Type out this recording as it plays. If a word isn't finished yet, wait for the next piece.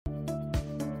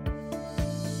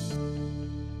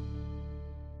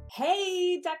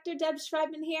Hey, Dr. Deb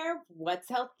Schreibman here. What's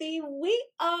healthy? We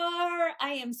are.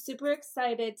 I am super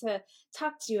excited to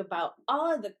talk to you about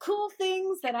all of the cool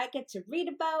things that I get to read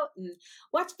about and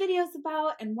watch videos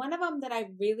about. And one of them that I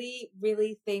really,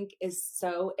 really think is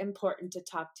so important to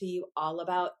talk to you all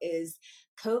about is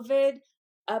COVID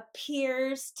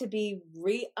appears to be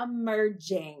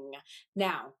re-emerging.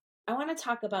 Now, I want to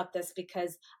talk about this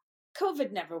because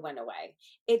COVID never went away.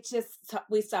 It just,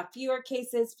 we saw fewer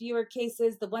cases, fewer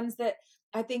cases. The ones that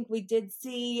I think we did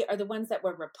see are the ones that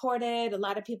were reported. A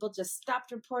lot of people just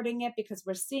stopped reporting it because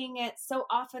we're seeing it so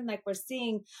often, like we're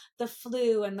seeing the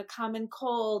flu and the common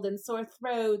cold and sore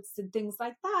throats and things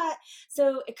like that.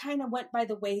 So it kind of went by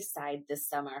the wayside this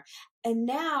summer. And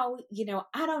now,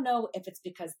 I don't know if it's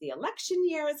because the election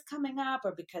year is coming up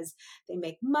or because they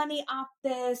make money off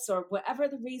this or whatever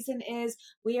the reason is,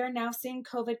 we are now seeing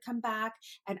COVID come back.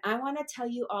 And I want to tell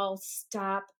you all,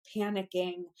 stop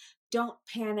panicking. Don't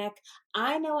panic.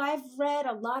 I know I've read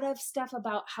a lot of stuff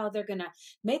about how they're going to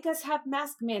make us have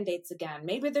mask mandates again.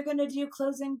 Maybe they're going to do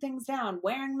closing things down,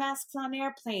 wearing masks on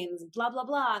airplanes, blah, blah,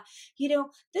 blah.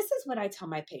 This is what I tell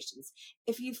my patients.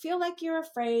 If you feel like you're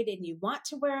afraid and you want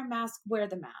to wear a mask, wear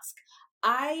the mask.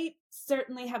 I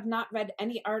certainly have not read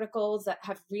any articles that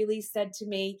have really said to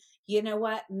me, you know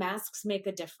what, masks make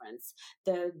a difference.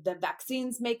 The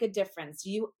vaccines make a difference.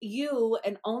 You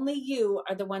and only you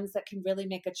are the ones that can really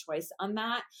make a choice on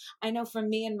that. I know for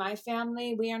me and my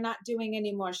family, we are not doing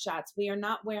any more shots. We are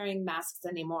not wearing masks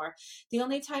anymore. The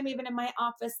only time even in my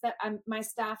office that my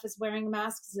staff is wearing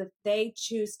masks is if they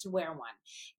choose to wear one.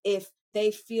 If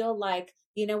they feel like,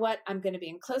 you know what, I'm going to be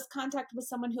in close contact with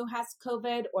someone who has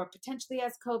COVID or potentially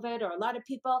has COVID or a lot of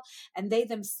people, and they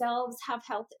themselves have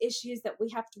health issues that we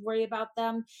have to worry about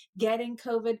them getting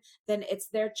COVID, then it's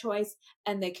their choice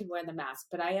and they can wear the mask.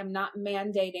 But I am not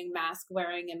mandating mask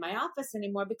wearing in my office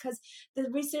anymore because the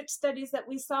research studies that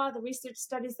we saw, the research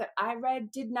studies that I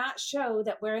read did not show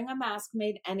that wearing a mask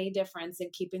made any difference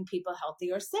in keeping people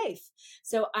healthy or safe.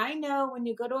 So I know when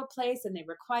you go to a place and they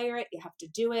require it, you have to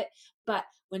do it. But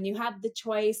when you have the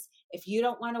choice, if you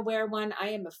don't want to wear one, I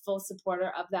am a full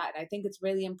supporter of that. And I think it's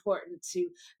really important to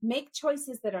make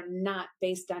choices that are not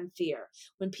based on fear.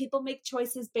 When people make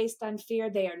choices based on fear,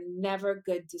 they are never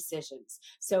good decisions.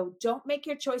 So don't make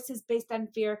your choices based on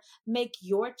fear. Make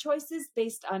your choices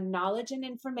based on knowledge and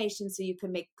information so you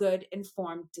can make good,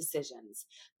 informed decisions.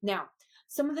 Now,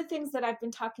 some of the things that I've been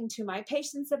talking to my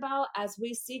patients about as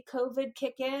we see COVID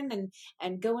kick in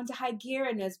and go into high gear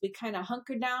and as we kind of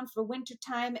hunker down for winter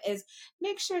time is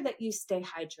make sure that you stay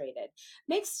hydrated.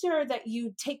 Make sure that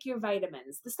you take your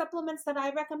vitamins. The supplements that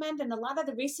I recommend, and a lot of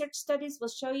the research studies will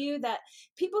show you that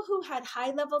people who had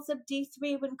high levels of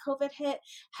D3 when COVID hit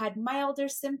had milder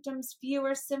symptoms,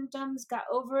 fewer symptoms, got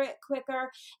over it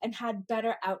quicker, and had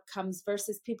better outcomes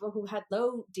versus people who had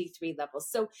low D3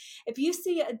 levels. So if you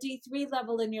see a D3 level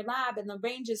in your lab and the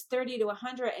range is 30 to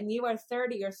 100 and you are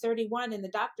 30 or 31 and the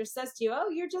doctor says to you,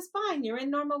 oh, you're just fine, you're in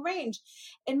normal range.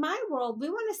 In my world, we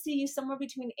want to see you somewhere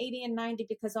between 80 and 90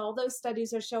 because all those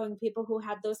studies are showing people who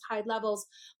had those high levels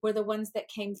were the ones that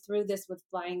came through this with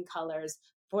flying colors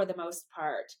for the most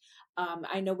part.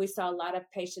 I know we saw a lot of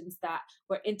patients that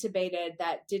were intubated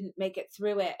that didn't make it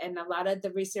through it. And a lot of the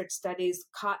research studies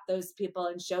caught those people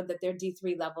and showed that their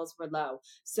D3 levels were low.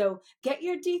 So get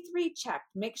your D3 checked.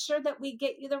 Make sure that we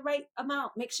get you the right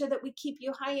amount. Make sure that we keep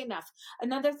you high enough.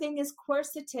 Another thing is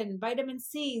quercetin, vitamin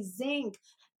C, zinc.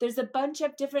 There's a bunch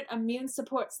of different immune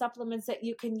support supplements that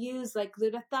you can use, like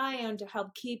glutathione, to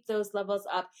help keep those levels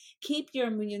up, keep your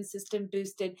immune system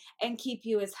boosted, and keep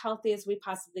you as healthy as we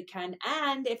possibly can.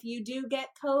 And if you do get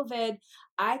COVID,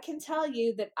 I can tell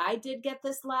you that I did get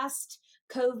this last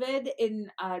COVID in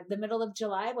the middle of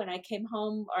July when I came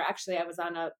home, or actually I was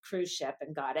on a cruise ship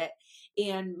and got it.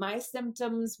 And my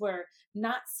symptoms were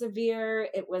not severe.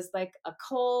 It was like a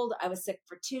cold. I was sick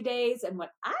for 2 days. And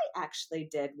what I actually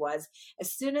did was,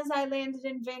 as soon as I landed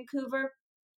in Vancouver,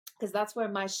 because that's where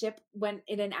my ship went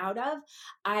in and out of,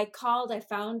 I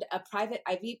found a private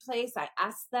IV place. I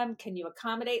asked them, can you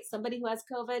accommodate somebody who has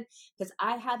COVID? Because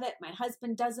I have it, my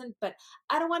husband doesn't, but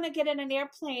I don't want to get in an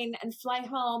airplane and fly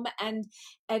home and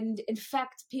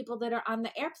infect people that are on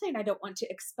the airplane. I don't want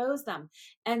to expose them.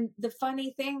 And the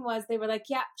funny thing was they were like,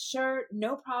 yeah, sure,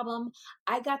 no problem.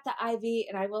 I got the IV,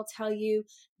 and I will tell you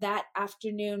that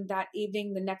afternoon, that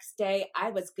evening, the next day, I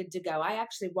was good to go. I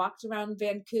actually walked around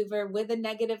Vancouver with a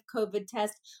negative COVID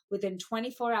test within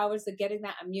 24 hours of getting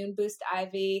that immune boost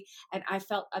IV, and I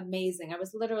felt amazing. I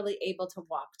was literally able to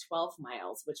walk 12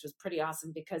 miles, which was pretty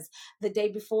awesome because the day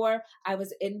before I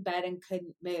was in bed and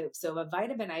couldn't move. So a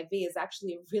vitamin IV is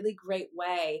actually a really great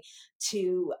way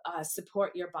to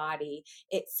support your body.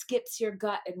 It skips your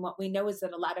gut. And what we know is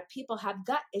that a lot of people have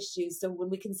gut issues. So when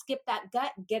we can skip that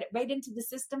gut and get it right into the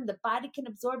system, the body can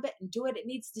absorb it and do what it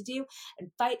needs to do and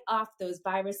fight off those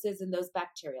viruses and those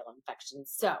bacterial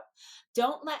infections. So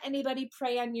don't let anybody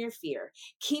prey on your fear.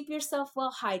 Keep yourself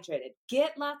well hydrated.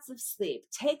 Get lots of sleep.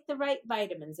 Take the right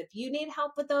vitamins. If you need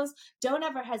help with those, don't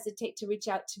ever hesitate to reach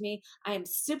out to me. I am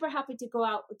super happy to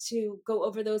go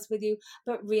over those with you.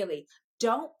 But really,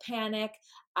 don't panic.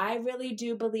 I really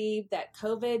do believe that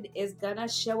COVID is going to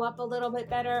show up a little bit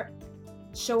better,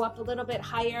 show up a little bit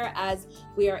higher as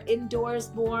we are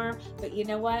indoors more. But you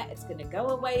know what? It's going to go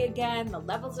away again. The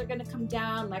levels are going to come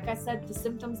down. Like I said, the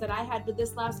symptoms that I had with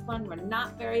this last one were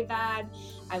not very bad.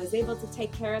 I was able to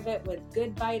take care of it with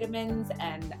good vitamins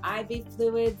and IV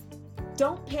fluids.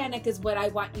 Don't panic is what I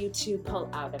want you to pull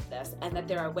out of this, and that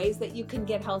there are ways that you can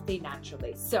get healthy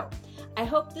naturally. So I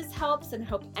hope this helps, and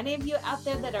hope any of you out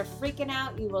there that are freaking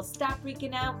out, you will stop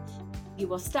freaking out. You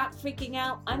will stop freaking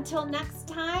out. Until next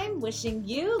time, wishing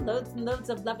you loads and loads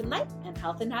of love and light and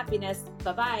health and happiness.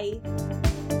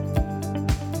 Bye-bye.